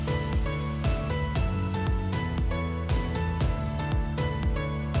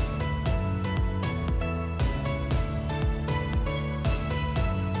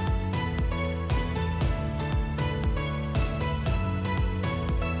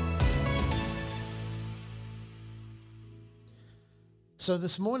So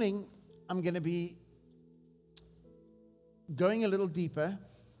this morning, I'm going to be going a little deeper.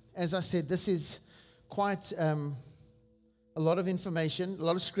 As I said, this is quite a lot of information, a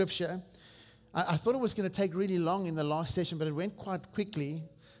lot of scripture. I thought it was going to take really long in the last session, but it went quite quickly.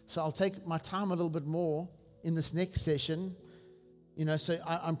 So I'll take my time a little bit more in this next session. So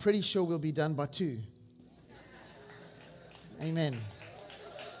I'm pretty sure we'll be done by 2. Amen.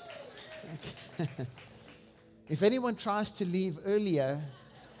 Okay. If anyone tries to leave earlier,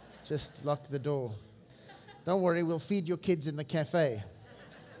 just lock the door. Don't worry, we'll feed your kids in the cafe.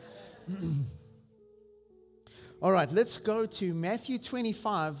 All right, let's go to Matthew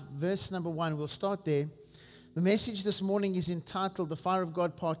 25, verse number 1. We'll start there. The message this morning is entitled The Fire of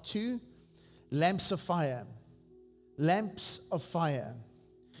God, Part 2, Lamps of Fire. Lamps of Fire.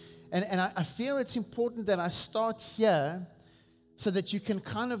 And I feel it's important that I start here so that you can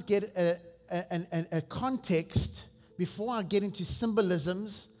kind of get a context before I get into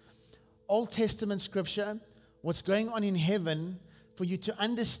symbolisms, Old Testament scripture, what's going on in heaven, for you to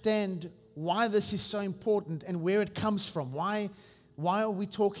understand why this is so important and where it comes from. Why are we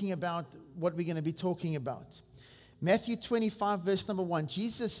talking about what we're going to be talking about? Matthew 25, verse number 1,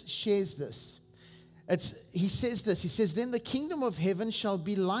 Jesus shares this. He says this, he says, "Then the kingdom of heaven shall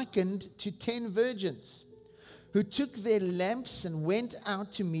be likened to 10 virgins who took their lamps and went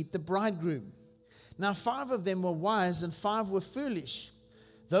out to meet the bridegroom. Now 5 of them were wise and 5 were foolish.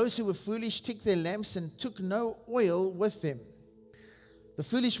 Those who were foolish took their lamps and took no oil with them. The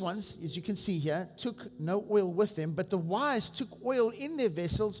foolish ones, as you can see here, took no oil with them, but the wise took oil in their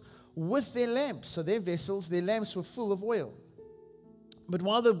vessels with their lamps." So their vessels, their lamps were full of oil. "But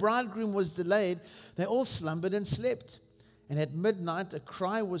while the bridegroom was delayed, they all slumbered and slept. And at midnight a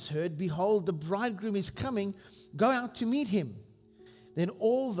cry was heard, 'Behold, the bridegroom is coming. Go out to meet him.' Then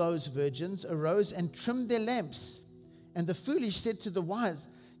all those virgins arose and trimmed their lamps. And the foolish said to the wise,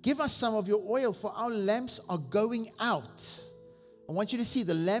 'Give us some of your oil, for our lamps are going out.'" I want you to see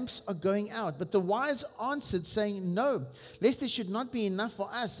the lamps are going out. "But the wise answered, saying, 'No, lest there should not be enough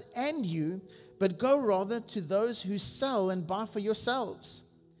for us and you, but go rather to those who sell and buy for yourselves.'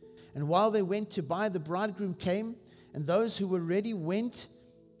 And while they went to buy, the bridegroom came, and those who were ready went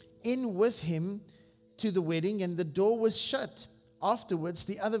in with him to the wedding, and the door was shut. Afterwards,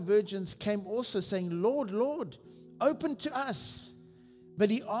 the other virgins came also, saying, 'Lord, Lord, open to us.'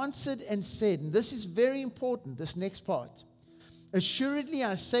 But he answered and said," and this is very important, this next part, "Assuredly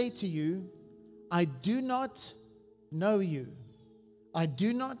I say to you, I do not know you. I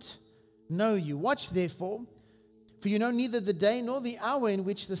do not know you. Watch therefore, for you know neither the day nor the hour in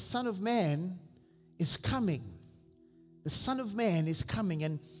which the Son of Man is coming." The Son of Man is coming.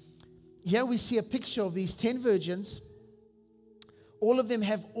 And here we see a picture of these 10 virgins. All of them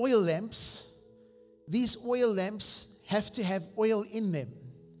have oil lamps. These oil lamps have to have oil in them.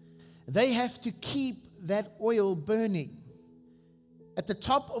 They have to keep that oil burning. At the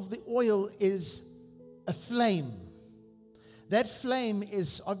top of the oil is a flame. That flame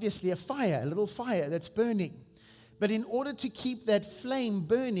is obviously a fire, a little fire that's burning. But in order to keep that flame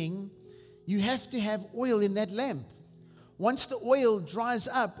burning, you have to have oil in that lamp. Once the oil dries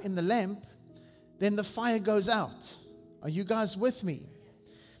up in the lamp, then the fire goes out. Are you guys with me?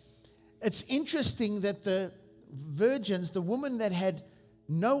 It's interesting that the virgins, the women that had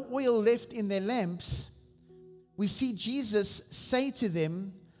no oil left in their lamps, we see Jesus say to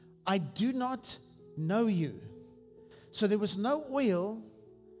them, "I do not know you." So there was no oil,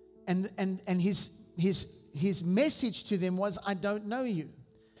 and his message to them was, "I don't know you."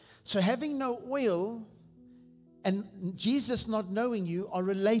 So having no oil and Jesus not knowing you are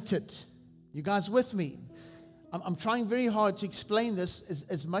related. You guys with me? I'm trying very hard to explain this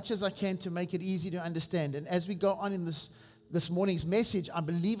as much as I can to make it easy to understand. And as we go on in this morning's message, I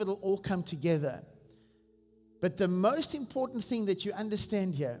believe it'll all come together. But the most important thing that you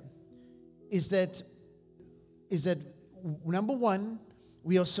understand here is that number one,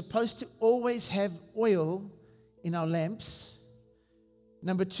 we are supposed to always have oil in our lamps.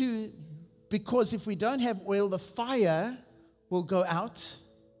 Number 2, because if we don't have oil, the fire will go out.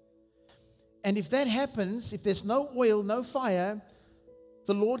 And if that happens, if there's no oil, no fire,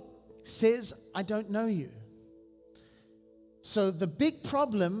 the Lord says, "I don't know you." So the big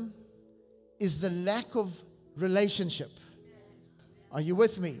problem is the lack of relationship. Are you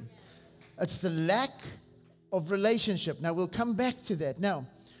with me? It's the lack of relationship. Now, we'll come back to that. Now,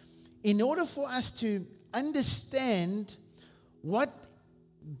 in order for us to understand what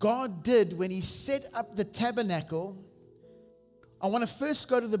God did when He set up the tabernacle, I want to first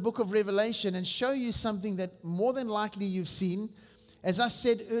go to the book of Revelation and show you something that more than likely you've seen. As I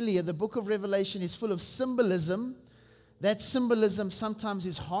said earlier, the book of Revelation is full of symbolism that symbolism sometimes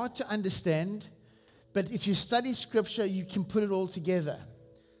is hard to understand, but if you study Scripture, you can put it all together.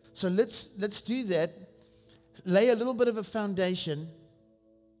 So let's do that, lay a little bit of a foundation,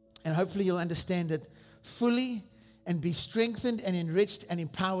 and hopefully you'll understand it fully and be strengthened and enriched and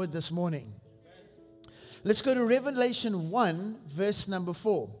empowered this morning. Let's go to Revelation 1, verse number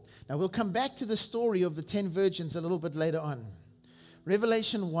 4. Now, we'll come back to the story of the 10 virgins a little bit later on.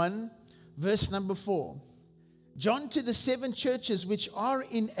 Revelation 1, verse number 4. John, to the 7 churches which are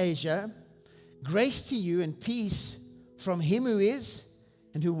in Asia, grace to you and peace from him who is,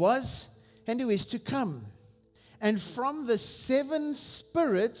 and who was, and who is to come, and from the 7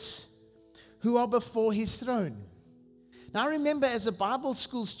 spirits who are before his throne. Now, I remember as a Bible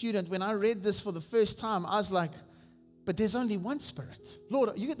school student, when I read this for the first time, I was like, but there's only one Spirit.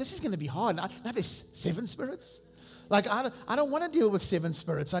 Lord, this is going to be hard. Now there's 7 spirits? Like, I don't want to deal with 7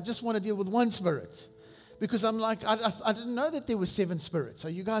 spirits. I just want to deal with one Spirit. Because I'm like, I didn't know that there were 7 spirits. Are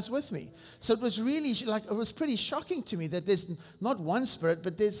you guys with me? So it was really, it was pretty shocking to me that there's not one Spirit,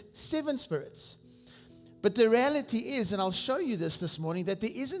 but there's 7 spirits. But the reality is, and I'll show you this morning, that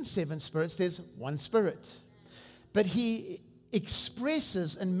there isn't 7 spirits, there's one Spirit. But he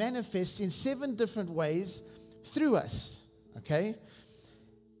expresses and manifests in 7 different ways through us, okay?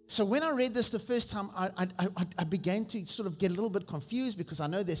 So when I read this the first time, I began to sort of get a little bit confused because I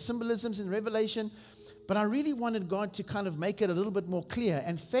know there's symbolisms in Revelation, but I really wanted God to kind of make it a little bit more clear.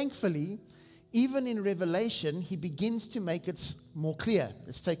 And thankfully, even in Revelation, he begins to make it more clear.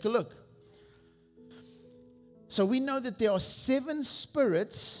 Let's take a look. So we know that there are 7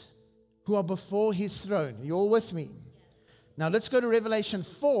 spirits who are before his throne. Are you all with me? Now let's go to Revelation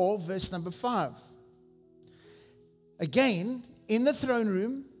 4, verse number 5. Again, in the throne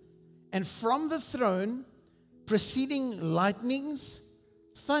room, and from the throne, proceeding lightnings,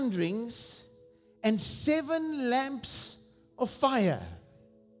 thunderings, and 7 lamps of fire.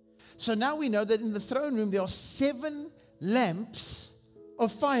 So now we know that in the throne room there are 7 lamps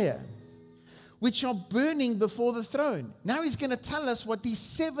of fire, which are burning before the throne. Now he's going to tell us what these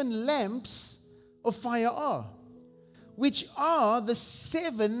 7 lamps of fire are, which are the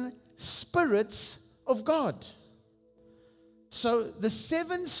 7 spirits of God. So the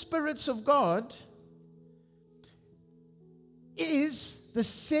 7 spirits of God is the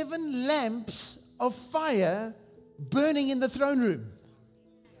 7 lamps of fire burning in the throne room.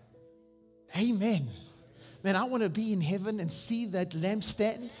 Amen. Man, I want to be in heaven and see that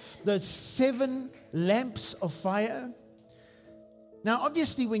lampstand, those 7 lamps of fire. Now,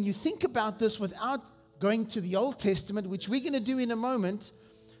 obviously, when you think about this without going to the Old Testament, which we're going to do in a moment,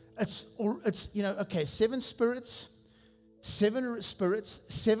 it's 7 spirits,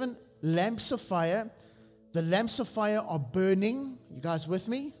 7 lamps of fire. The lamps of fire are burning. You guys with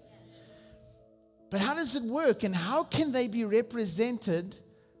me? But how does it work, and how can they be represented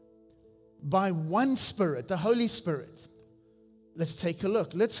by one Spirit, the Holy Spirit? Let's take a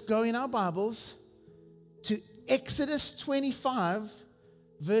look. Let's go in our Bibles to Exodus 25,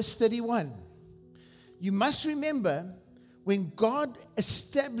 verse 31. You must remember, when God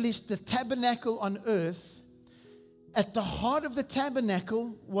established the tabernacle on earth, at the heart of the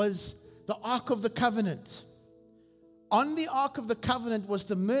tabernacle was the Ark of the Covenant. On the Ark of the Covenant was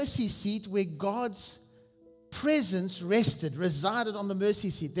the mercy seat where God's presence resided on the mercy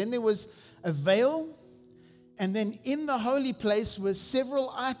seat. Then there was a veil, and then in the holy place were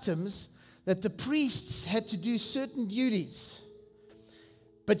several items that the priests had to do certain duties.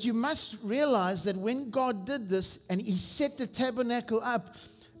 But you must realize that when God did this and he set the tabernacle up,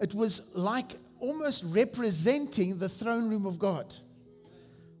 it was like almost representing the throne room of God.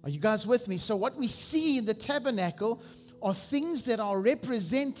 Are you guys with me? So what we see in the tabernacle are things that are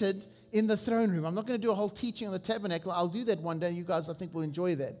represented in the throne room. I'm not going to do a whole teaching on the tabernacle. I'll do that one day. You guys, I think, will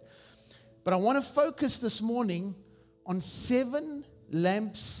enjoy that. But I want to focus this morning on 7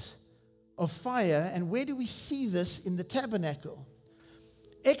 lamps of fire. And where do we see this in the tabernacle?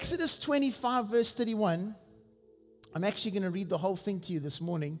 Exodus 25, verse 31. I'm actually going to read the whole thing to you this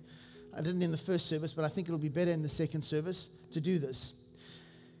morning. I didn't in the first service, but I think it'll be better in the second service to do this.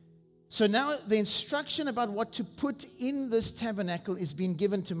 So now the instruction about what to put in this tabernacle is being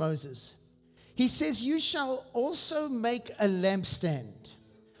given to Moses. He says, you shall also make a lampstand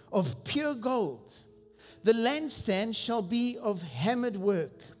of pure gold. The lampstand shall be of hammered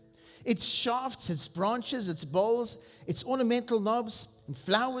work. Its shafts, its branches, its bowls, its ornamental knobs and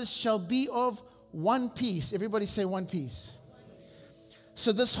flowers shall be of one piece. Everybody say one piece.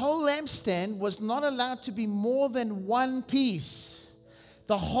 So this whole lampstand was not allowed to be more than one piece.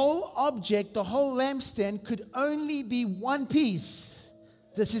 The whole object, the whole lampstand could only be one piece.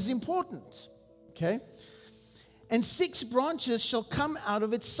 This is important, okay? And 6 branches shall come out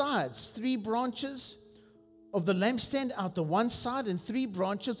of its sides, 3 branches of the lampstand out the one side, and 3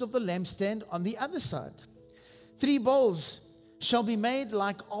 branches of the lampstand on the other side. 3 bowls shall be made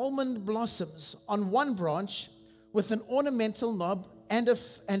like almond blossoms on one branch, with an ornamental knob and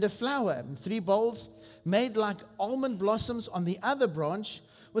a flower. And 3 bowls made like almond blossoms on the other branch,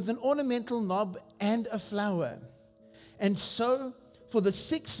 with an ornamental knob and a flower. And so for the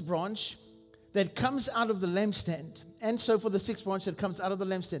 6th branch that comes out of the lampstand, and so for the 6th branch that comes out of the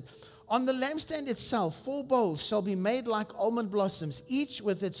lampstand. On the lampstand itself, 4 bowls shall be made like almond blossoms, each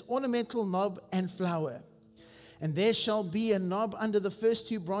with its ornamental knob and flower. And there shall be a knob under the first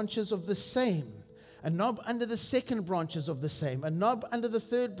 2 branches of the same, a knob under the second branches of the same, a knob under the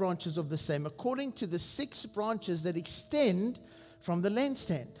third branches of the same, according to the 6 branches that extend from the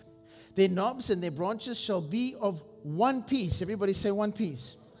lampstand. Their knobs and their branches shall be of one piece. Everybody say one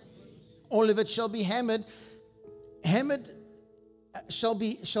piece. All of it shall be hammered. Shall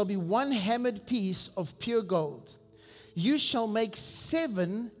be one hammered piece of pure gold. You shall make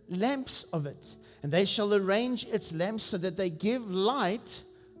 7 lamps of it, and they shall arrange its lamps so that they give light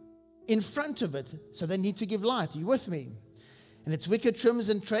in front of it. So they need to give light. Are you with me? And its wicker trims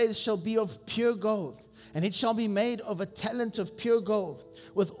and trays shall be of pure gold, and it shall be made of a talent of pure gold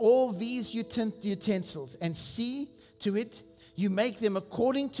with all these utensils. And see to it, you make them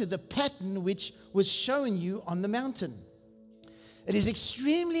according to the pattern which was shown you on the mountain. It is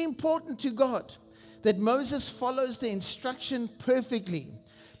extremely important to God that Moses follows the instruction perfectly.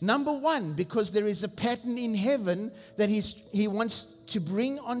 Number 1, because there is a pattern in heaven that he wants to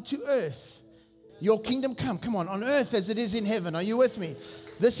bring onto earth. Your kingdom come on earth as it is in heaven. Are you with me?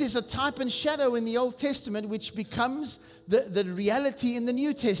 This is a type and shadow in the Old Testament which becomes the reality in the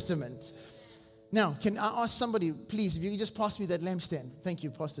New Testament. Now, can I ask somebody, please, if you could just pass me that lampstand. Thank you,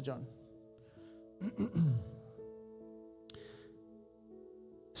 Pastor John.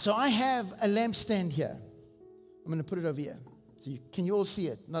 So I have a lampstand here. I'm going to put it over here. So can you all see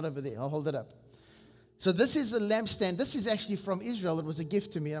it? Not over there. I'll hold it up. So this is a lampstand. This is actually from Israel. It was a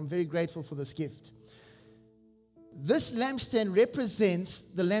gift to me, and I'm very grateful for this gift. This lampstand represents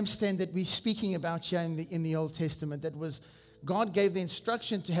the lampstand that we're speaking about here in the Old Testament. That was, God gave the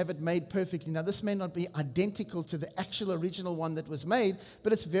instruction to have it made perfectly. Now, this may not be identical to the actual original one that was made,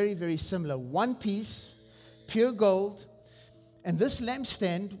 but it's very, very similar. One piece, pure gold, and this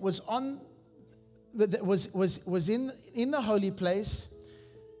lampstand was in the holy place,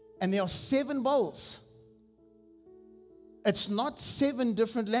 and there are 7 bowls. It's not 7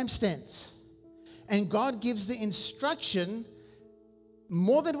 different lampstands. And God gives the instruction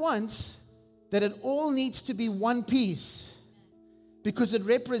more than once that it all needs to be one piece, because it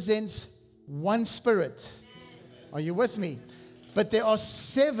represents one spirit. Are you with me? But there are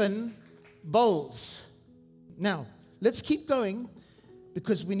 7 bowls. Now, let's keep going,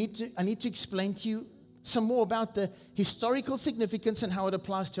 because I need to explain to you some more about the historical significance and how it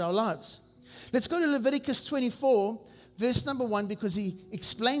applies to our lives. Let's go to Leviticus 24, verse number 1, because he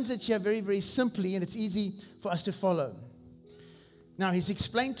explains it here very, very simply, and it's easy for us to follow. Now, he's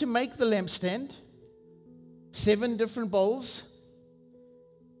explained to make the lampstand, 7 different bowls.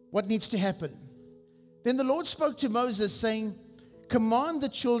 What needs to happen? Then the Lord spoke to Moses, saying, command the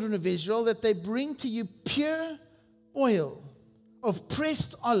children of Israel that they bring to you pure oil of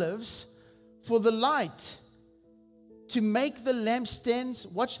pressed olives for the light, to make the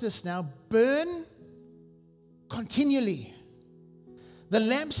lampstands, watch this now, burn continually. The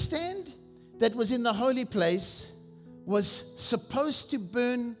lampstand that was in the holy place was supposed to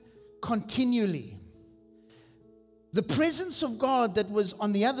burn continually. The presence of God that was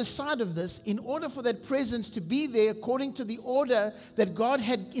on the other side of this, in order for that presence to be there according to the order that God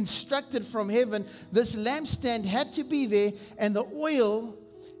had instructed from heaven, this lampstand had to be there, and the oil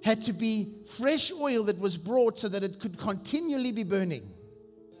had to be fresh oil that was brought so that it could continually be burning.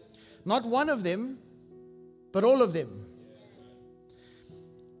 Not one of them, but all of them.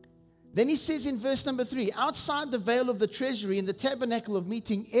 Then he says in verse number 3, outside the veil of the treasury in the tabernacle of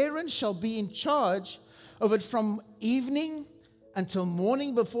meeting, Aaron shall be in charge of it from evening until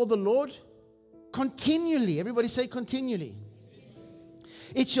morning before the Lord, continually. Everybody say continually.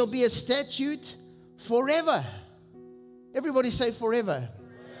 It shall be a statute forever. Everybody say forever.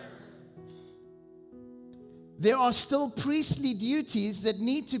 There are still priestly duties that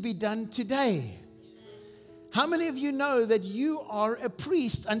need to be done today. How many of you know that you are a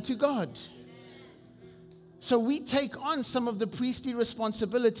priest unto God? So we take on some of the priestly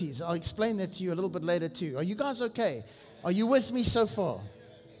responsibilities. I'll explain that to you a little bit later too. Are you guys okay? Are you with me so far?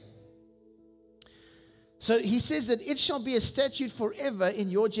 So he says that it shall be a statute forever in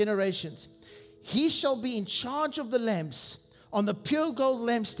your generations. he shall be in charge of the lamps on the pure gold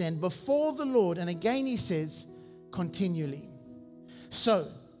lampstand before the Lord. And again he says, continually. So,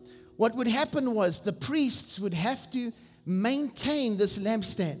 what would happen was the priests would have to maintain this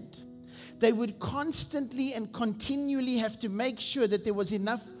lampstand. They would constantly and continually have to make sure that there was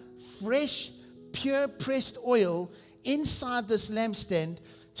enough fresh, pure pressed oil inside this lampstand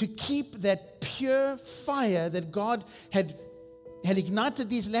to keep that pure fire that God had ignited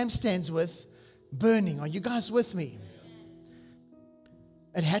these lampstands with burning. Are you guys with me?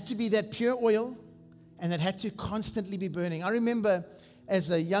 It had to be that pure oil, and it had to constantly be burning. I remember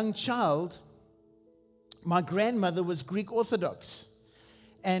as a young child, my grandmother was Greek Orthodox,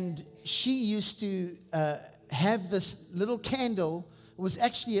 and she used to have this little candle. It was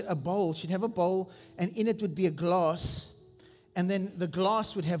actually a bowl. She'd have a bowl, and in it would be a glass, and then the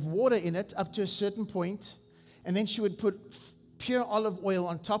glass would have water in it up to a certain point, and then she would put pure olive oil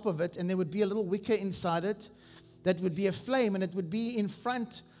on top of it, and there would be a little wicker inside it that would be a flame, and it would be in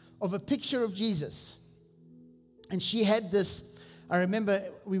front of a picture of Jesus. And she had this, I remember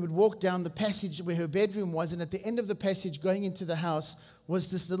we would walk down the passage where her bedroom was, and at the end of the passage going into the house was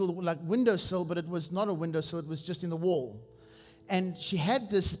this little like windowsill, but it was not a windowsill, it was just in the wall. And she had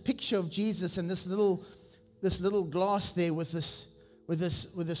this picture of Jesus and this little glass there with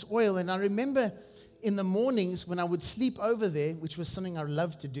this oil. And I remember in the mornings when I would sleep over there, which was something I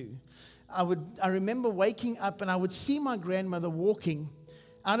loved to do, I remember waking up and I would see my grandmother walking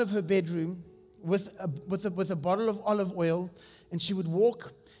out of her bedroom with a bottle of olive oil, and she would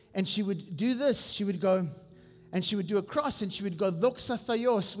walk and she would do this. She would go and she would do a cross, and she would go doxa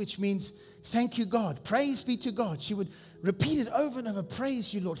theos, which means thank you, God. Praise be to God. She would repeat it over and over.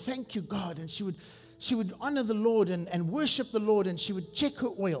 Praise you, Lord. Thank you, God. And she would honor the Lord and worship the Lord, and she would check her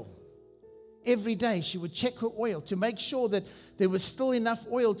oil. Every day she would check her oil to make sure that there was still enough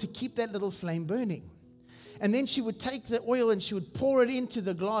oil to keep that little flame burning. And then she would take the oil and she would pour it into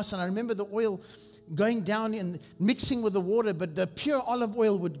the glass. And I remember the oil going down and mixing with the water, but the pure olive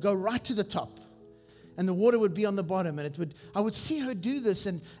oil would go right to the top. And the water would be on the bottom. And I would see her do this.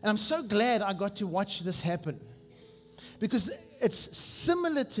 And I'm so glad I got to watch this happen. Because it's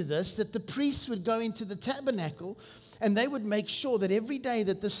similar to this, that the priests would go into the tabernacle and they would make sure that every day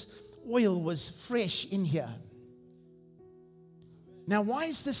that this oil was fresh in here. Now, why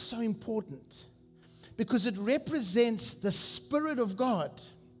is this so important? Because it represents the Spirit of God.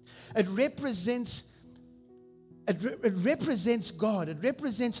 It represents God. It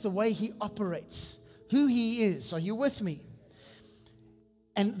represents the way He operates, who He is. Are you with me?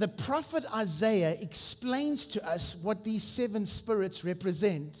 And the prophet Isaiah explains to us what these seven spirits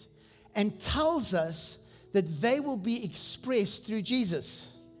represent and tells us that they will be expressed through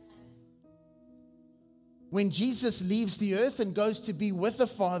Jesus. When Jesus leaves the earth and goes to be with the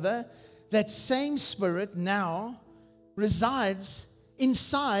Father, that same Spirit now resides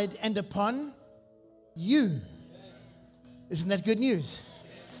inside and upon you. Isn't that good news?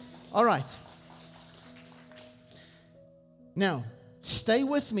 All right. Now, stay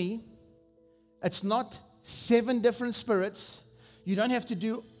with me. It's not seven different spirits. You don't have to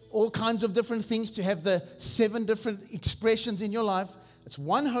do all kinds of different things to have the seven different expressions in your life. It's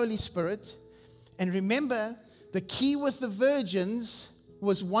one Holy Spirit. And remember, the key with the virgins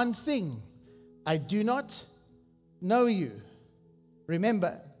was one thing. I do not know you.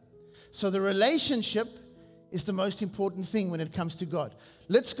 Remember. So the relationship is the most important thing when it comes to God.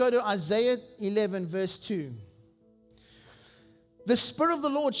 Let's go to Isaiah 11, verse 2. The Spirit of the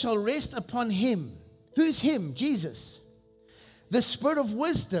Lord shall rest upon him. Who's him? Jesus. The Spirit of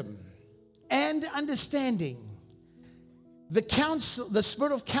wisdom and understanding. The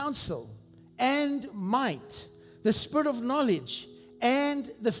Spirit of counsel and might, the Spirit of knowledge, and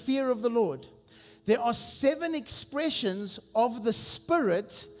the fear of the Lord. There are seven expressions of the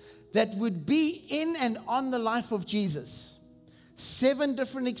Spirit that would be in and on the life of Jesus. Seven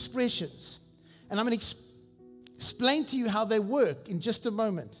different expressions. And I'm going to explain to you how they work in just a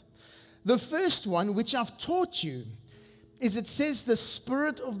moment. The first one, which I've taught you, is it says, the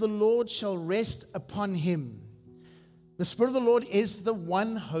Spirit of the Lord shall rest upon him. The Spirit of the Lord is the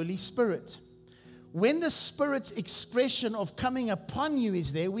one Holy Spirit. When the Spirit's expression of coming upon you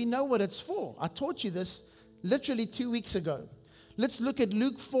is there, we know what it's for. I taught you this literally 2 weeks ago. Let's look at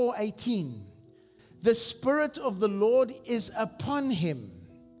Luke 4:18. The Spirit of the Lord is upon him.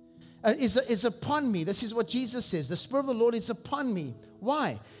 Is upon me. This is what Jesus says. The Spirit of the Lord is upon me.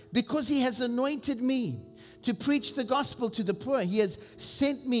 Why? Because he has anointed me to preach the gospel to the poor. He has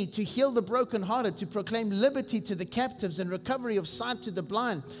sent me to heal the brokenhearted, to proclaim liberty to the captives and recovery of sight to the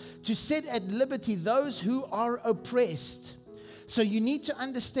blind, to set at liberty those who are oppressed. So you need to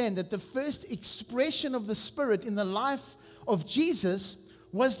understand that the first expression of the Spirit in the life of Jesus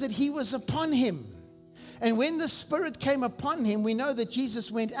was that He was upon Him. And when the Spirit came upon Him, we know that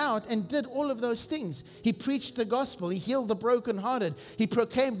Jesus went out and did all of those things. He preached the gospel. He healed the brokenhearted. He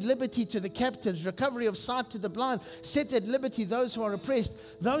proclaimed liberty to the captives, recovery of sight to the blind, set at liberty those who are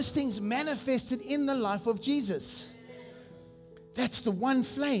oppressed. Those things manifested in the life of Jesus. That's the one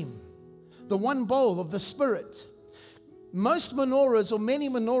flame, the one bowl of the Spirit. Most menorahs, or many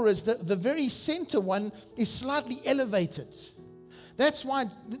menorahs, the very center one is slightly elevated. That's why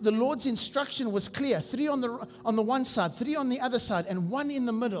the Lord's instruction was clear. 3 on the one side, 3 on the other side, and 1 in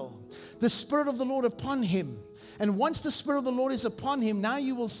the middle. The Spirit of the Lord upon Him. And once the Spirit of the Lord is upon Him, now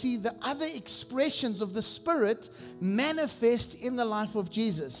you will see the other expressions of the Spirit manifest in the life of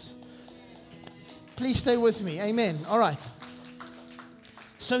Jesus. Please stay with me. Amen. All right.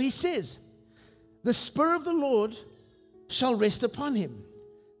 So He says, the Spirit of the Lord shall rest upon Him.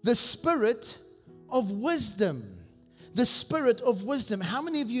 The Spirit of wisdom. The Spirit of wisdom. How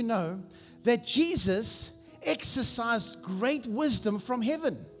many of you know that Jesus exercised great wisdom from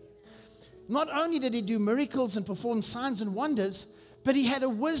heaven? Not only did He do miracles and perform signs and wonders, but He had a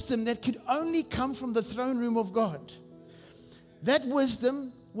wisdom that could only come from the throne room of God. That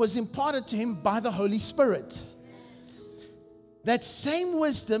wisdom was imparted to Him by the Holy Spirit. That same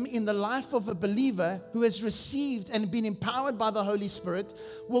wisdom in the life of a believer who has received and been empowered by the Holy Spirit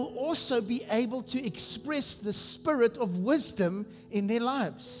will also be able to express the spirit of wisdom in their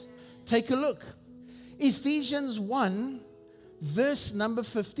lives. Take a look. Ephesians 1, verse number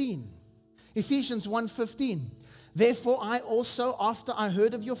 15. Ephesians 1:15. Therefore I also, after I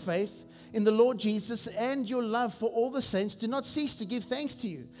heard of your faith in the Lord Jesus and your love for all the saints, do not cease to give thanks to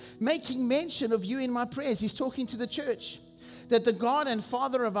you, making mention of you in my prayers. He's talking to the church. That the God and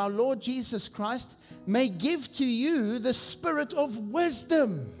Father of our Lord Jesus Christ may give to you the spirit of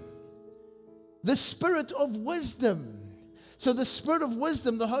wisdom. The spirit of wisdom. So the spirit of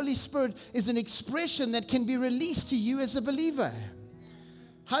wisdom, the Holy Spirit, is an expression that can be released to you as a believer.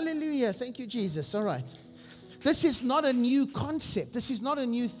 Hallelujah. Thank you, Jesus. All right. This is not a new concept. This is not a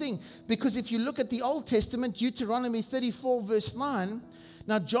new thing. Because if you look at the Old Testament, Deuteronomy 34, verse 9,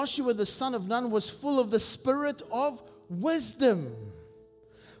 now Joshua the son of Nun was full of the spirit of wisdom.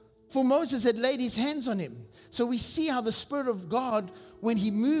 For Moses had laid his hands on him. So we see how the Spirit of God, when He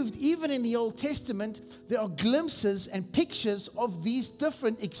moved, even in the Old Testament, there are glimpses and pictures of these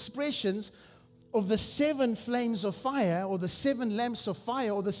different expressions of the 7 flames of fire, or the 7 lamps of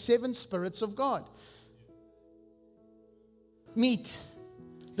fire, or the 7 spirits of God. Meat.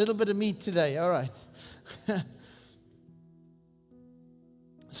 A little bit of meat today. All right.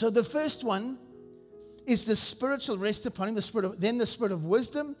 So the first one is the spiritual rest upon Him, then the spirit of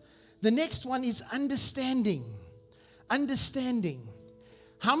wisdom. The next one is understanding. Understanding.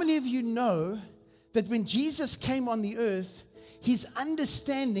 How many of you know that when Jesus came on the earth, His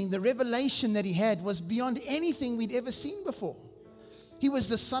understanding, the revelation that He had, was beyond anything we'd ever seen before? He was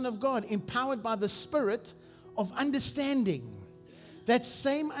the Son of God, empowered by the Spirit of understanding. That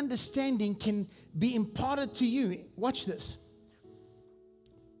same understanding can be imparted to you. Watch this.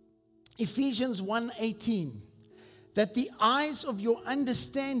 Ephesians 1:18, that the eyes of your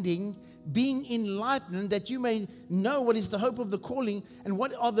understanding being enlightened, that you may know what is the hope of the calling and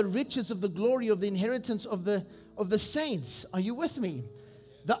what are the riches of the glory of the inheritance of the saints. Are you with me?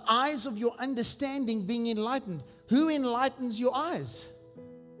 The eyes of your understanding being enlightened. Who enlightens your eyes?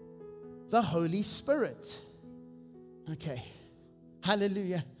 The Holy Spirit. Okay.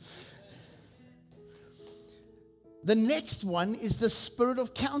 Hallelujah. The next one is the spirit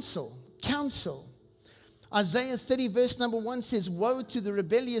of counsel. Counsel. Isaiah 30 verse number 1 says, woe to the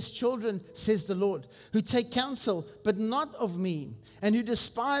rebellious children, says the Lord, who take counsel, but not of me, and who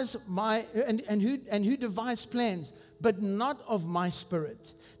despise my and who devise plans, but not of my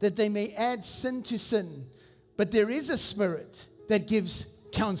spirit, that they may add sin to sin. But there is a spirit that gives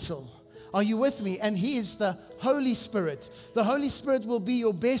counsel. Are you with me? And He is the Holy Spirit. The Holy Spirit will be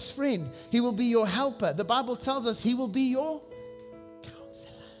your best friend. He will be your helper. The Bible tells us He will be your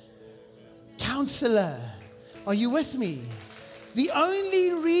counselor. Are you with me? The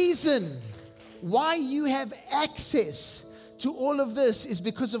only reason why you have access to all of this is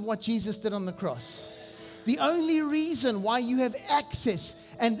because of what Jesus did on the cross. The only reason why you have access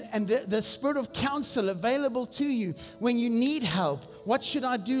and the spirit of counsel available to you when you need help. What should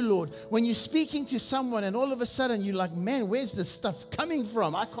I do, Lord? When you're speaking to someone and all of a sudden you're like, man, where's this stuff coming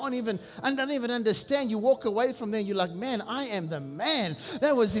from? I don't even understand. You walk away from there, you're like, man, I am the man.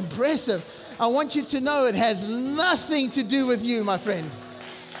 That was impressive. I want you to know it has nothing to do with you, my friend.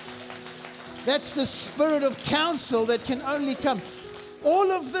 That's the spirit of counsel that can only come.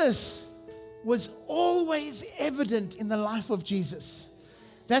 All of this was always evident in the life of Jesus.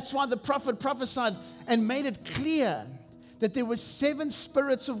 That's why the prophet prophesied and made it clear that there were 7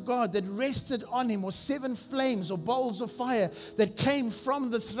 spirits of God that rested on him, or 7 flames or bowls of fire that came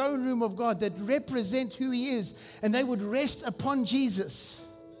from the throne room of God that represent who he is, and they would rest upon Jesus.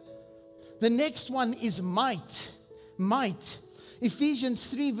 The next one is might. Might. Ephesians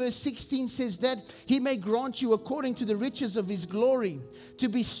 3 verse 16 says that he may grant you according to the riches of his glory to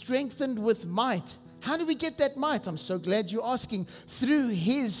be strengthened with might. How do we get that might? I'm so glad you're asking. Through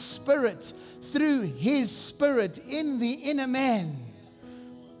his spirit. Through his spirit in the inner man.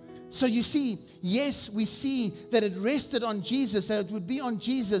 So you see, yes, we see that it rested on Jesus, that it would be on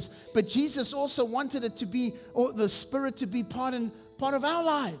Jesus, but Jesus also wanted it to be, or the spirit to be part of our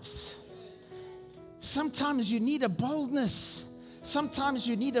lives. Sometimes you need a boldness. Sometimes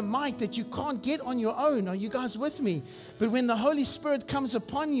you need a might that you can't get on your own. Are you guys with me? But when the Holy Spirit comes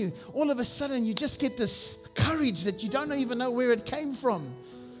upon you, all of a sudden you just get this courage that you don't even know where it came from.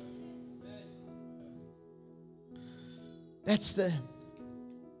 That's the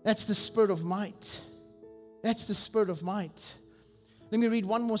spirit of might. That's the spirit of might. Let me read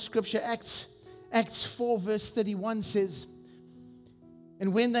one more scripture. Acts 4 verse 31 says,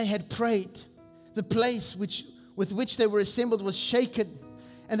 and when they had prayed, the place with which they were assembled was shaken,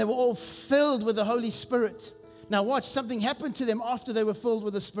 and they were all filled with the Holy Spirit. Now watch, something happened to them after they were filled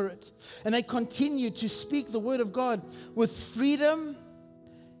with the Spirit. And they continued to speak the word of God with freedom,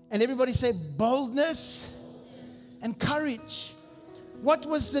 and everybody say boldness and courage. What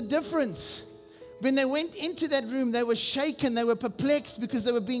was the difference? When they went into that room, they were shaken, they were perplexed because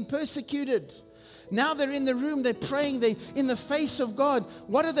they were being persecuted. Now they're in the room, they're praying, they're in the face of God.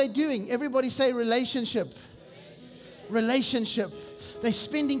 What are they doing? Everybody say relationship. Relationship. They're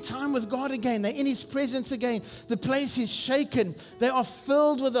spending time with God again. They're in his presence again. The place is shaken. They are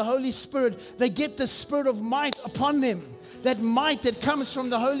filled with the Holy Spirit. They get the spirit of might upon them. That might that comes from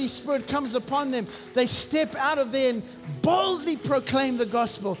the Holy Spirit comes upon them. They step out of there and boldly proclaim the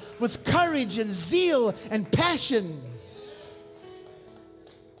gospel with courage and zeal and passion.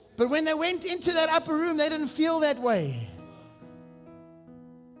 But when they went into that upper room, they didn't feel that way.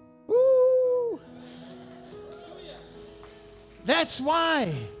 Woo! That's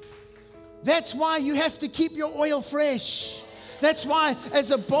why you have to keep your oil fresh. That's why as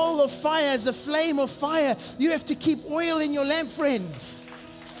a bowl of fire, as a flame of fire, you have to keep oil in your lamp, friend.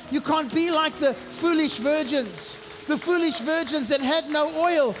 You can't be like the foolish virgins. The foolish virgins that had no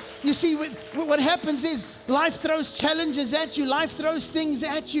oil. You see, what happens is life throws challenges at you. Life throws things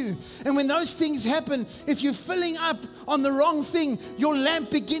at you. And when those things happen, if you're filling up on the wrong thing, your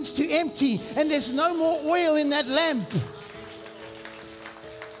lamp begins to empty and there's no more oil in that lamp.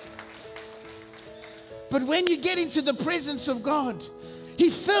 But when you get into the presence of God, he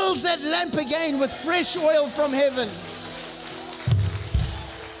fills that lamp again with fresh oil from heaven.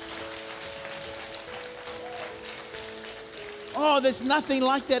 Oh, there's nothing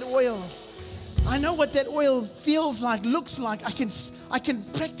like that oil. I know what that oil feels like, looks like. I can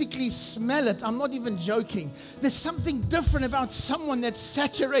practically smell it. I'm not even joking. There's something different about someone that's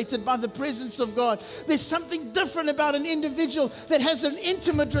saturated by the presence of God. There's something different about an individual that has an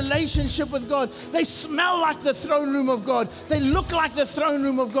intimate relationship with God. They smell like the throne room of God. They look like the throne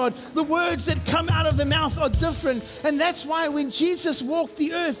room of God. The words that come out of the mouth are different. And that's why when Jesus walked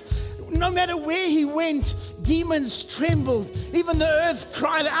the earth, no matter where he went, demons trembled. Even the earth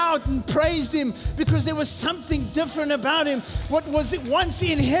cried out and praised him because there was something different about him. What was it once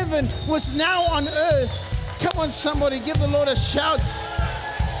in heaven was now on earth. Come on, somebody, give the Lord a shout.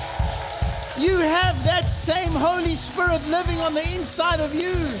 You have that same Holy Spirit living on the inside of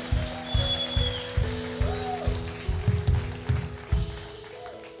you.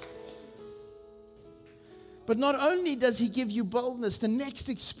 But not only does he give you boldness, the next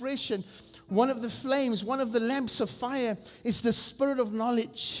expression, one of the flames, one of the lamps of fire is the spirit of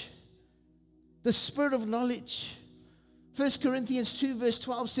knowledge. The spirit of knowledge. 1 Corinthians 2 verse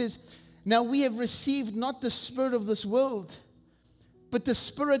 12 says, now we have received not the spirit of this world, but the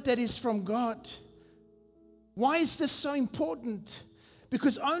spirit that is from God. Why is this so important?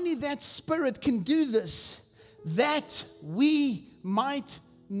 Because only that spirit can do this, that we might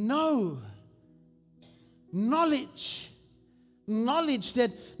know. Knowledge of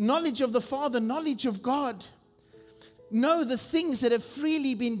the Father, knowledge of God. Know the things that have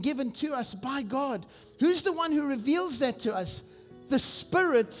freely been given to us by God. Who's the one who reveals that to us? The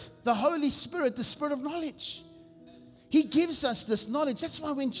Spirit, the Holy Spirit, the Spirit of knowledge. He gives us this knowledge. That's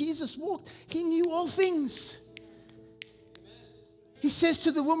why when Jesus walked, he knew all things. He says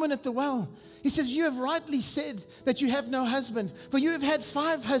to the woman at the well, He says, you have rightly said that you have no husband, for you have had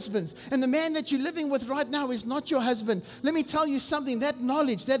 5 husbands, and the man that you're living with right now is not your husband. Let me tell you something, that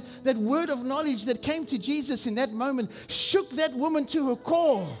knowledge, that word of knowledge that came to Jesus in that moment shook that woman to her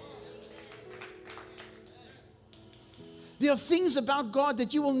core. There are things about God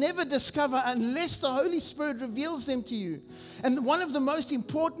that you will never discover unless the Holy Spirit reveals them to you. And one of the most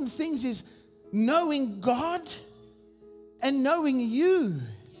important things is knowing God and knowing you.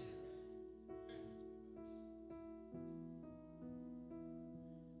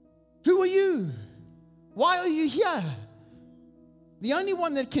 Who are you? Why are you here? The only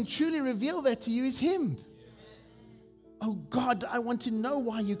one that can truly reveal that to you is Him. Oh God, I want to know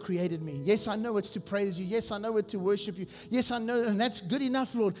why you created me. Yes, I know it's to praise you. Yes, I know it's to worship you. Yes, I know, and that's good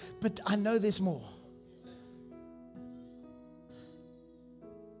enough, Lord. But I know there's more.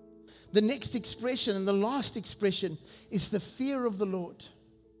 The next expression and the last expression is the fear of the Lord.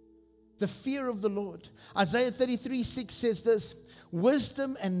 The fear of the Lord. Isaiah 33:6 says this,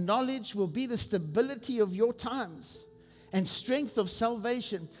 wisdom and knowledge will be the stability of your times and strength of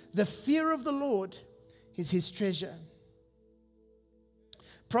salvation. The fear of the Lord is His treasure.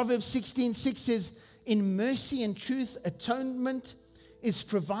 Proverbs 16:6 says, in mercy and truth, atonement is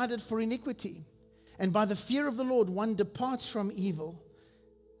provided for iniquity. And by the fear of the Lord, one departs from evil.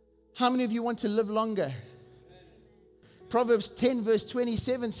 How many of you want to live longer? Proverbs 10 verse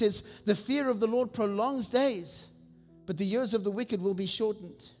 27 says, the fear of the Lord prolongs days, but the years of the wicked will be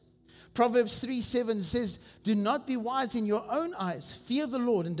shortened. Proverbs 3:7 says, do not be wise in your own eyes. Fear the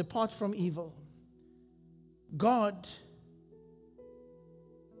Lord and depart from evil. God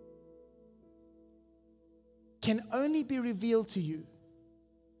can only be revealed to you.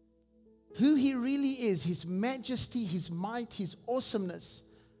 Who He really is, His majesty, His might, His awesomeness,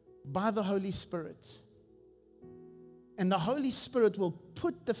 by the Holy Spirit. And the Holy Spirit will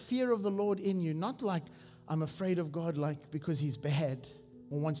put the fear of the Lord in you, not like I'm afraid of God like because He's bad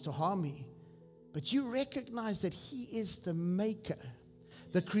or wants to harm me. But you recognize that He is the maker,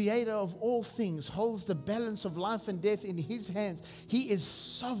 the creator of all things, holds the balance of life and death in His hands. He is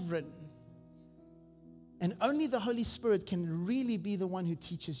sovereign. And only the Holy Spirit can really be the one who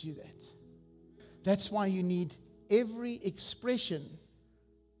teaches you that. That's why you need every expression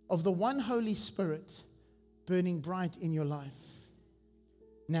of the one Holy Spirit burning bright in your life.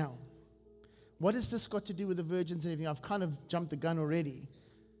 Now, what has this got to do with the virgins and everything? I've kind of jumped the gun already,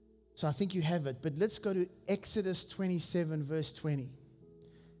 so I think you have it. But let's go to Exodus 27, verse 20.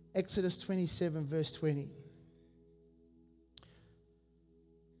 Exodus 27, verse 20.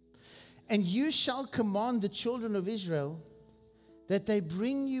 And you shall command the children of Israel that they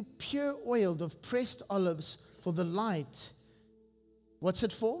bring you pure oil of pressed olives for the light. What's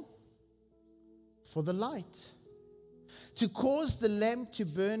it for? For the light. To cause the lamp to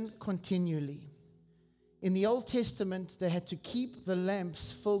burn continually. In the Old Testament, they had to keep the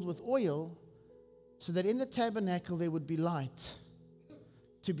lamps filled with oil so that in the tabernacle there would be light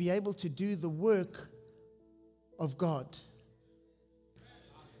to be able to do the work of God.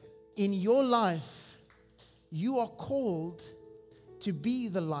 In your life, you are called to be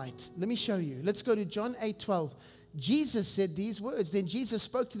the light. Let me show you. Let's go to John 8:12. Jesus said these words. Then Jesus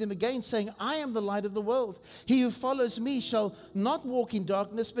spoke to them again, saying, I am the light of the world. He who follows me shall not walk in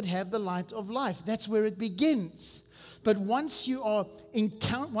darkness, but have the light of life. That's where it begins. But once you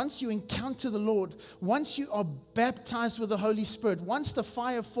encounter the Lord, once you are baptized with the Holy Spirit, once the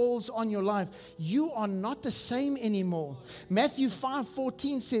fire falls on your life, you are not the same anymore. Matthew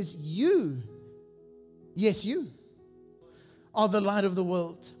 5:14 says, you are the light of the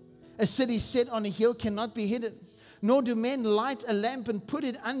world. A city set on a hill cannot be hidden, nor do men light a lamp and put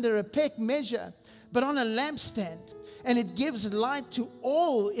it under a peck measure, but on a lampstand, and it gives light to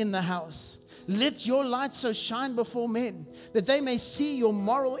all in the house. Let your light so shine before men, that they may see your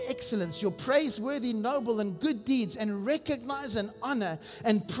moral excellence, your praiseworthy, noble, and good deeds, and recognize and honor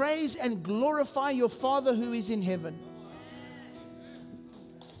and praise and glorify your Father who is in heaven.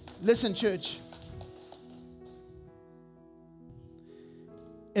 Listen, church.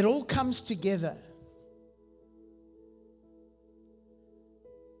 It all comes together.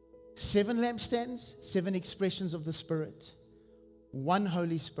 7 lampstands, 7 expressions of the Spirit. 1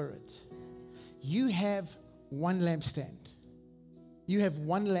 Holy Spirit. You have 1 lampstand. You have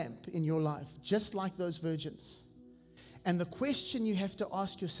 1 lamp in your life, just like those virgins. And the question you have to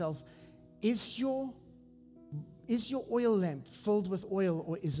ask yourself, is your oil lamp filled with oil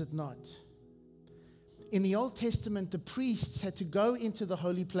or is it not? In the Old Testament, the priests had to go into the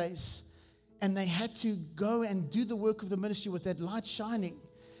holy place and they had to go and do the work of the ministry with that light shining.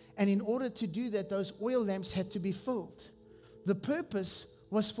 And in order to do that, those oil lamps had to be filled. The purpose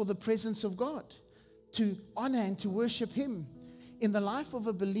was for the presence of God, to honor and to worship Him. In the life of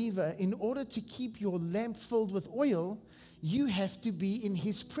a believer, in order to keep your lamp filled with oil, you have to be in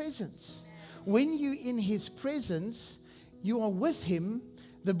His presence. When you're in His presence, you are with Him.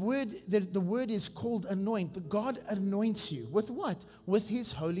 The word is called anoint. God anoints you. With what? With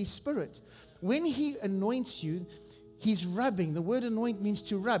His Holy Spirit. When He anoints you, He's rubbing. The word anoint means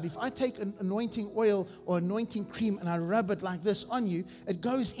to rub. If I take an anointing oil or anointing cream and I rub it like this on you, it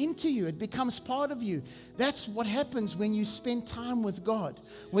goes into you. It becomes part of you. That's what happens when you spend time with God.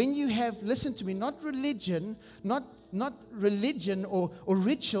 When you have, listen to me, not religion or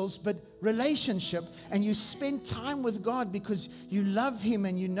rituals, but relationship, and you spend time with God because you love Him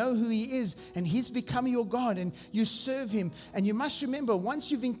and you know who He is, and He's become your God, and you serve Him. And you must remember,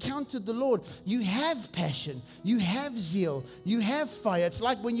 once you've encountered the Lord, you have passion, you have zeal, you have fire. It's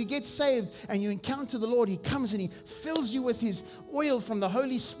like when you get saved and you encounter the Lord, He comes and He fills you with His oil from the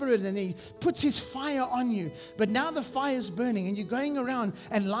Holy Spirit, and He puts His fire on you. But now the fire is burning and you're going around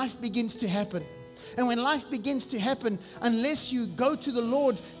and life begins to happen. And when life begins to happen, unless you go to the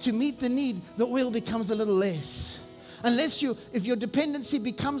Lord to meet the need, the oil becomes a little less. If your dependency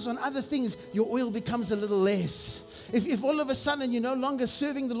becomes on other things, your oil becomes a little less. If all of a sudden you're no longer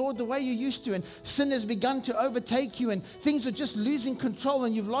serving the Lord the way you used to, and sin has begun to overtake you, and things are just losing control,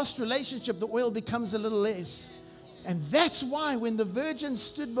 and you've lost relationship, the oil becomes a little less. And that's why when the virgins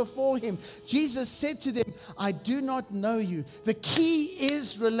stood before Him, Jesus said to them, I do not know you. The key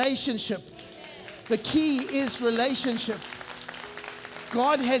is relationship. The key is relationship.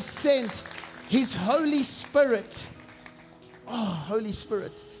 God has sent His Holy Spirit. Oh, Holy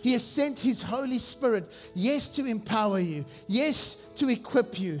Spirit. He has sent His Holy Spirit, yes, to empower you, yes, to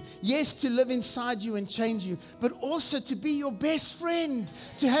equip you, yes, to live inside you and change you, but also to be your best friend,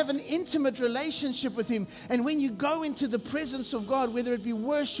 to have an intimate relationship with Him. And when you go into the presence of God, whether it be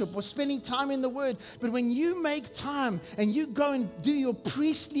worship or spending time in the Word, but when you make time and you go and do your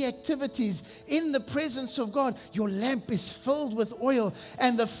priestly activities in the presence of God, your lamp is filled with oil,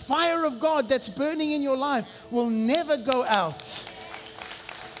 and the fire of God that's burning in your life will never go out.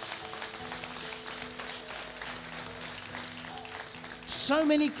 So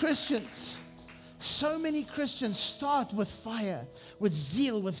many Christians start with fire, with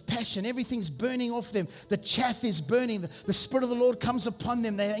zeal, with passion. Everything's burning off them. The chaff is burning. The Spirit of the Lord comes upon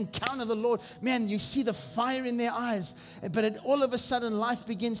them. They encounter the Lord. Man, you see the fire in their eyes. But all of a sudden, life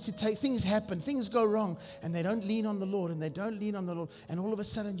begins to take, things happen, things go wrong, and they don't lean on the Lord, and they don't lean on the Lord. And all of a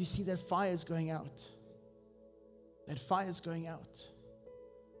sudden, you see that fire's going out. That fire's going out.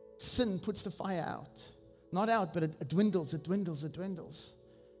 Sin puts the fire out. Not out, but it dwindles, it dwindles, it dwindles.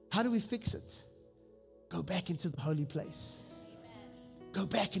 How do we fix it? Go back into the holy place. Amen. Go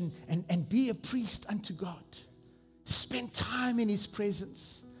back and be a priest unto God. Spend time in His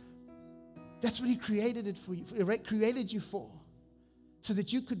presence. That's what He created it for you. He created you for. So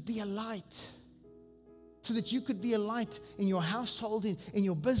that you could be a light. So that you could be a light in your household, in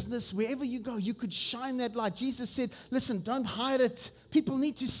your business, wherever you go, you could shine that light. Jesus said, listen, don't hide it. People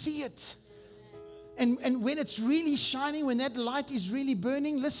need to see it. And when it's really shining, when that light is really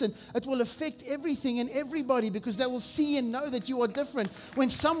burning, listen, it will affect everything and everybody, because they will see and know that you are different. When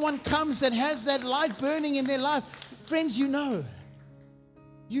someone comes that has that light burning in their life, friends, you know.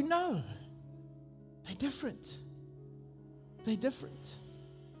 They're different. They're different.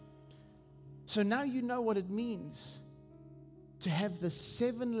 So now you know what it means to have the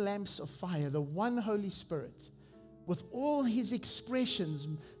 7 lamps of fire, the one Holy Spirit, with all His expressions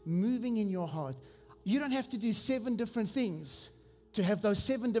moving in your heart. You don't have to do 7 different things to have those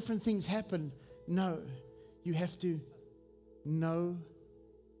 7 different things happen. No, you have to know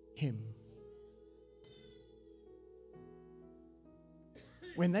Him.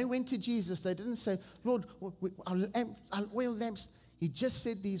 When they went to Jesus, they didn't say, Lord, our oil lamps. He just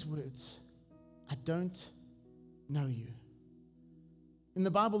said these words, I don't know you. In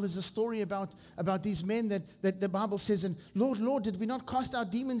the Bible, there's a story about these men that the Bible says, and Lord, did we not cast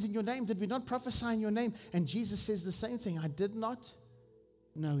out demons in your name? Did we not prophesy in your name? And Jesus says the same thing. I did not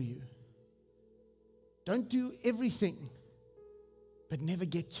know you. Don't do everything, but never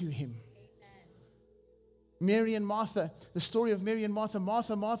get to Him. Mary and Martha, the story of Mary and Martha.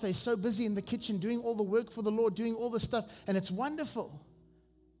 Martha is so busy in the kitchen doing all the work for the Lord, doing all the stuff, and it's wonderful.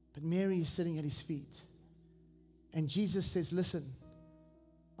 But Mary is sitting at His feet. And Jesus says, listen,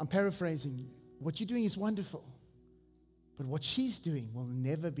 I'm paraphrasing. What you're doing is wonderful, but what she's doing will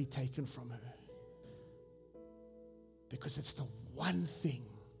never be taken from her, because it's the one thing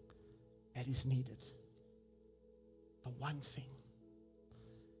that is needed. The one thing.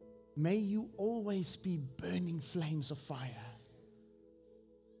 May you always be burning flames of fire.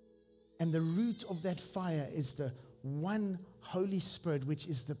 And the root of that fire is the one Holy Spirit, which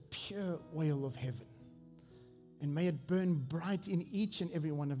is the pure oil of heaven. And may it burn bright in each and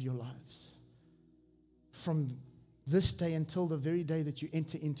every one of your lives, from this day until the very day that you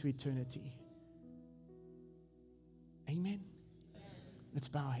enter into eternity. Amen. Let's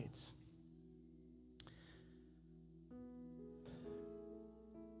bow our heads.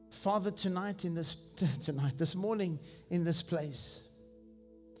 Father, this morning in this place,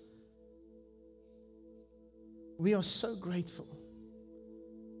 we are so grateful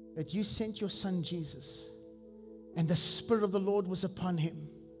that you sent your Son Jesus, and the Spirit of the Lord was upon him,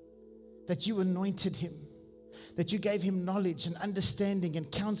 that you anointed him, that you gave him knowledge and understanding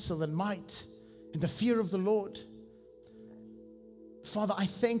and counsel and might and the fear of the Lord. Father, I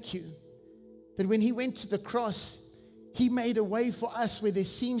thank you that when he went to the cross, he made a way for us where there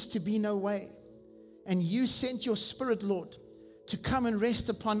seems to be no way. And you sent your Spirit, Lord, to come and rest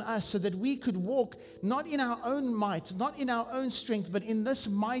upon us so that we could walk not in our own might, not in our own strength, but in this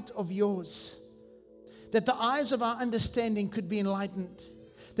might of yours. That the eyes of our understanding could be enlightened,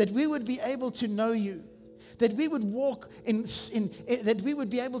 that we would be able to know you, that we would walk that we would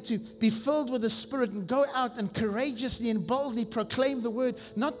be able to be filled with the Spirit and go out and courageously and boldly proclaim the word,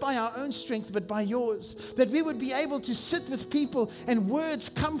 not by our own strength, but by yours. That we would be able to sit with people and words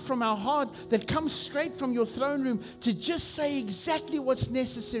come from our heart that come straight from your throne room to just say exactly what's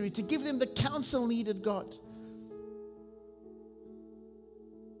necessary, to give them the counsel needed, God.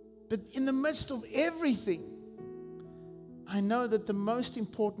 But in the midst of everything, I know that the most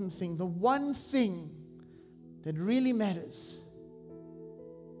important thing, the one thing that really matters,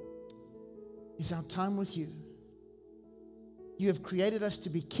 is our time with you. You have created us to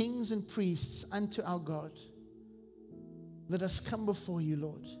be kings and priests unto our God. Let us come before you,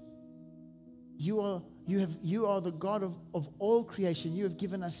 Lord. You are the God of all creation. You have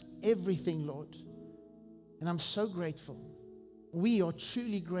given us everything, Lord. And I'm so grateful. We are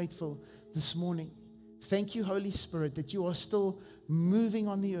truly grateful this morning. Thank you, Holy Spirit, that you are still moving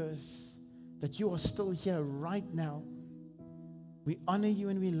on the earth, that you are still here right now. We honor you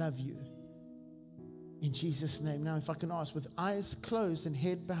and we love you. In Jesus' name. Now, if I can ask, with eyes closed and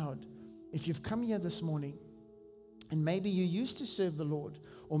head bowed, if you've come here this morning and maybe you used to serve the Lord,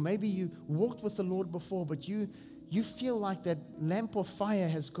 or maybe you walked with the Lord before, but you feel like that lamp of fire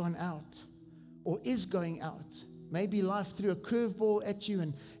has gone out or is going out. Maybe life threw a curveball at you,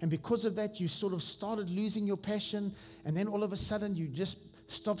 and because of that, you sort of started losing your passion, and then all of a sudden you just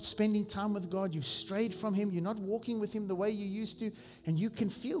stopped spending time with God. You've strayed from Him. You're not walking with Him the way you used to, and you can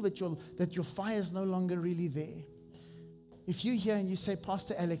feel that your fire is no longer really there. If you're here and you say,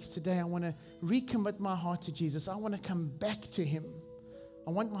 Pastor Alex, today I want to recommit my heart to Jesus. I want to come back to Him. I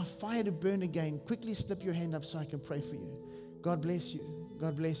want my fire to burn again. Quickly slip your hand up so I can pray for you. God bless you.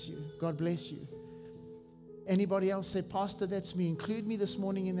 God bless you. God bless you. Anybody else say, Pastor, that's me. Include me this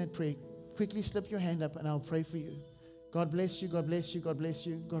morning in that prayer. Quickly slip your hand up and I'll pray for you. God bless you. God bless you. God bless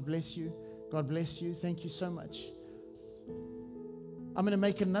you. God bless you. God bless you. Thank you so much. I'm going to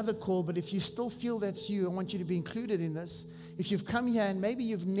make another call, but if you still feel that's you, I want you to be included in this. If you've come here and maybe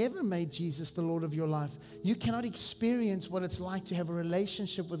you've never made Jesus the Lord of your life, you cannot experience what it's like to have a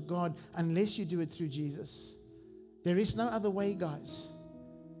relationship with God unless you do it through Jesus. There is no other way, guys.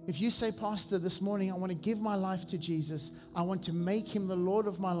 If you say, Pastor, this morning I want to give my life to Jesus, I want to make Him the Lord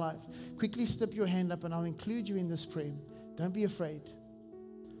of my life, quickly slip your hand up and I'll include you in this prayer. Don't be afraid.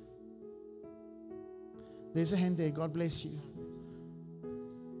 There's a hand there. God bless you.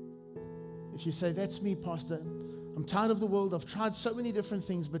 If you say, that's me, Pastor, I'm tired of the world. I've tried so many different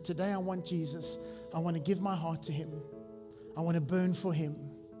things, but today I want Jesus. I want to give my heart to Him. I want to burn for Him.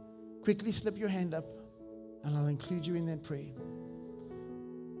 Quickly slip your hand up and I'll include you in that prayer.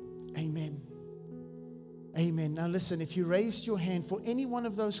 Amen. Amen. Now listen, if you raised your hand for any one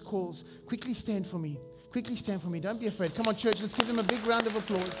of those calls, quickly stand for me. Quickly stand for me. Don't be afraid. Come on, church. Let's give them a big round of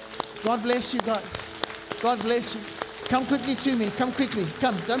applause. God bless you, guys. God bless you. Come quickly to me. Come quickly.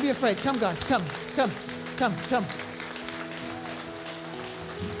 Come. Don't be afraid. Come, guys. Come. Come. Come. Come.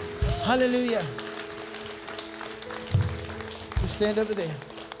 Hallelujah. Just stand over there.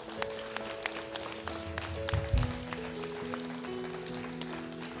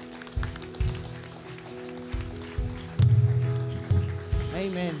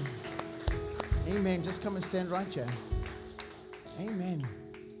 Amen. Amen. Just come and stand right here. Amen.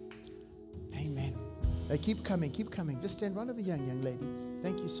 Amen. They keep coming. Keep coming. Just stand right over here, young lady.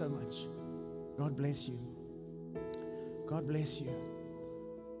 Thank you so much. God bless you. God bless you.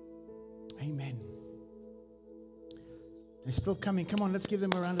 Amen. They're still coming. Come on, let's give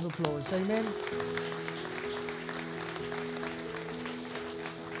them a round of applause. Amen.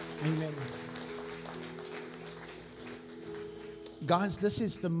 Amen. Guys, this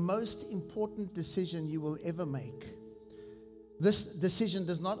is the most important decision you will ever make. This decision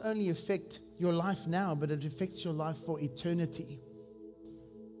does not only affect your life now, but it affects your life for eternity.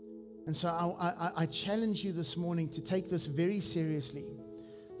 And so I challenge you this morning to take this very seriously.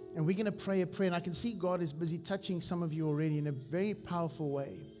 And we're going to pray a prayer. And I can see God is busy touching some of you already in a very powerful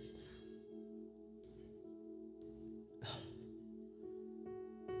way.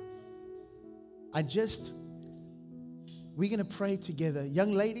 We're going to pray together.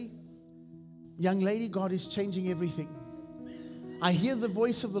 Young lady, God is changing everything. I hear the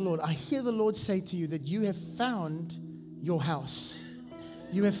voice of the Lord. I hear the Lord say to you that you have found your house.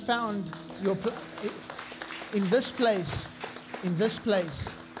 You have found your in this place.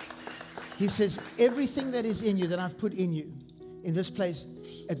 He says, everything that is in you, that I've put in you, in this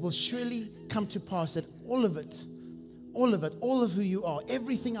place, it will surely come to pass that all of who you are,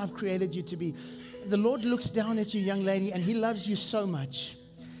 everything I've created you to be. The Lord looks down at you, young lady, and He loves you so much.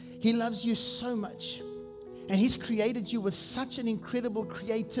 He loves you so much. And He's created you with such an incredible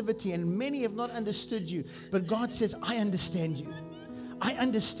creativity, and many have not understood you. But God says, I understand you. I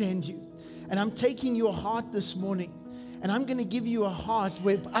understand you. And I'm taking your heart this morning, and I'm going to give you a heart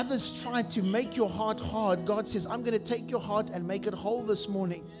where others try to make your heart hard. God says, I'm going to take your heart and make it whole this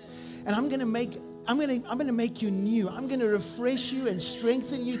morning. And I'm going to make you new. I'm going to refresh you and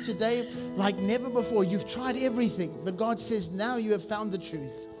strengthen you today like never before. You've tried everything, but God says, now you have found the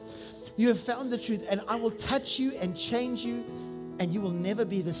truth. You have found the truth, and I will touch you and change you, and you will never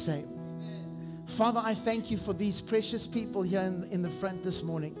be the same. Father, I thank you for these precious people here in the front this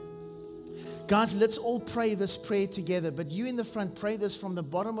morning. Guys, let's all pray this prayer together. But you in the front, pray this from the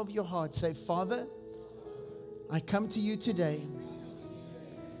bottom of your heart. Say, Father, I come to you today.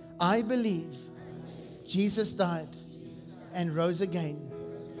 I believe Jesus died and rose again.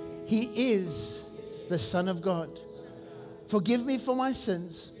 He is the Son of God. Forgive me for my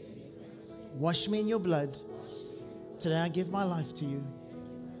sins. Wash me in your blood. Today I give my life to you.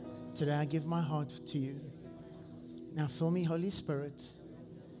 Today I give my heart to you. Now fill me, Holy Spirit,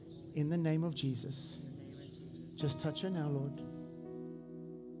 in the name of Jesus. Just touch her now, Lord.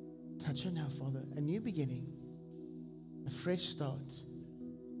 Touch her now, Father. A new beginning. A fresh start.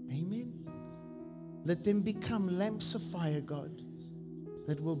 Amen. Let them become lamps of fire, God,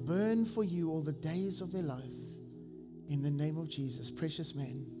 that will burn for you all the days of their life. In the name of Jesus. Precious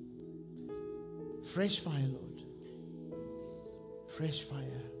man. Fresh fire, Lord. Fresh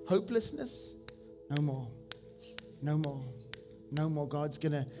fire. Hopelessness? No more. No more. No more. God's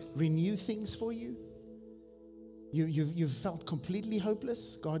going to renew things for you. You've felt completely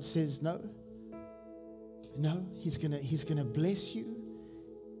hopeless. God says no. No, He's gonna bless you.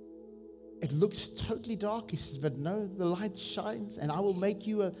 It looks totally dark. He says, but no, the light shines, and I will make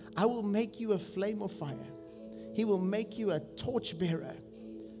you a flame of fire. He will make you a torchbearer.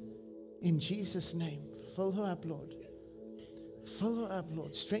 In Jesus' name. Fill her up, Lord. Fill her up,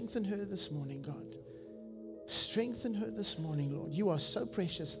 Lord. Strengthen her this morning, God. Strengthen her this morning, Lord. You are so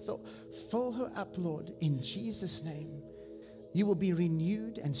precious. Fill her up, Lord, in Jesus' name. You will be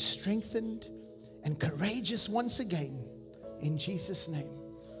renewed and strengthened and courageous once again, in Jesus' name.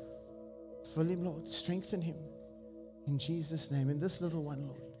 Fill him, Lord. Strengthen him, in Jesus' name. And this little one,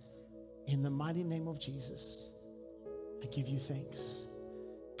 Lord, in the mighty name of Jesus, I give you thanks.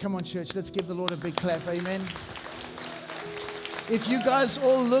 Come on, church. Let's give the Lord a big clap. Amen. If you guys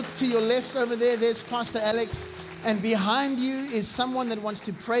all look to your left over there, there's Pastor Alex. And behind you is someone that wants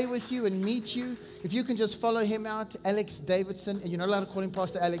to pray with you and meet you. If you can just follow him out, Alex Davidson. And you're not allowed to call him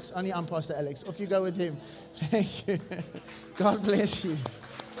Pastor Alex. Only I'm Pastor Alex. Off you go with him. Thank you. God bless you.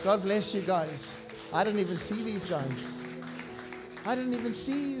 God bless you guys. I didn't even see these guys. I didn't even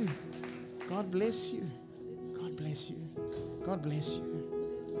see you. God bless you. God bless you. God bless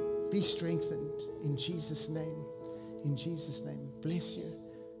you. Be strengthened in Jesus' name. In Jesus' name. Bless you.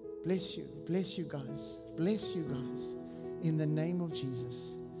 Bless you. Bless you guys. Bless you guys. In the name of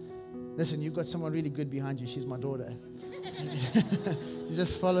Jesus. Listen, you've got someone really good behind you. She's my daughter. You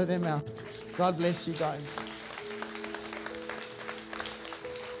just follow them out. God bless you guys.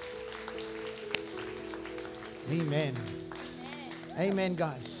 Amen. Amen,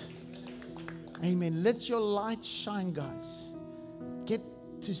 guys. Amen. Let your light shine, guys. Get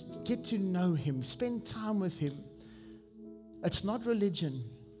to know him. Spend time with him. It's not religion.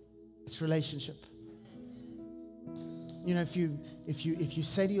 It's relationship. You know, if you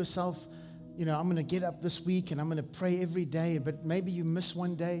say to yourself, you know, I'm going to get up this week and I'm going to pray every day, but maybe you miss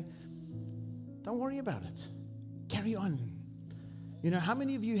one day, don't worry about it. Carry on. You know, how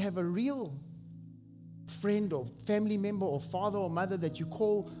many of you have a real friend or family member or father or mother that you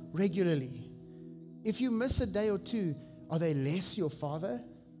call regularly? If you miss a day or two, Are they less your father?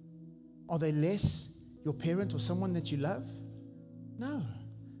 Are they less your parent or someone that you love? No.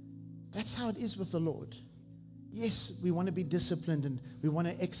 That's how it is with the Lord. Yes, we want to be disciplined and we want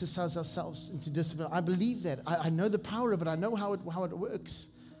to exercise ourselves into discipline. I believe that. I know the power of it. I know how it works.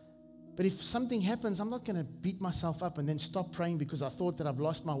 But if something happens, I'm not going to beat myself up and then stop praying because I thought that I've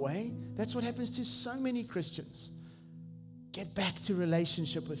lost my way. That's what happens to so many Christians. Get back to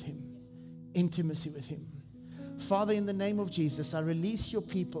relationship with Him, intimacy with Him. Father, in the name of Jesus, I release your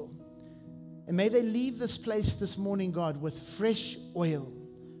people. And may they leave this place this morning, God, with fresh oil,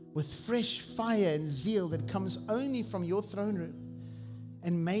 with fresh fire and zeal that comes only from your throne room.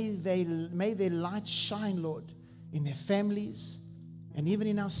 And may their light shine, Lord, in their families and even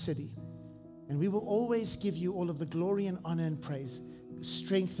in our city. And we will always give you all of the glory and honor and praise.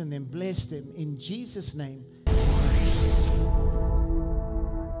 Strengthen them, bless them. In Jesus' name.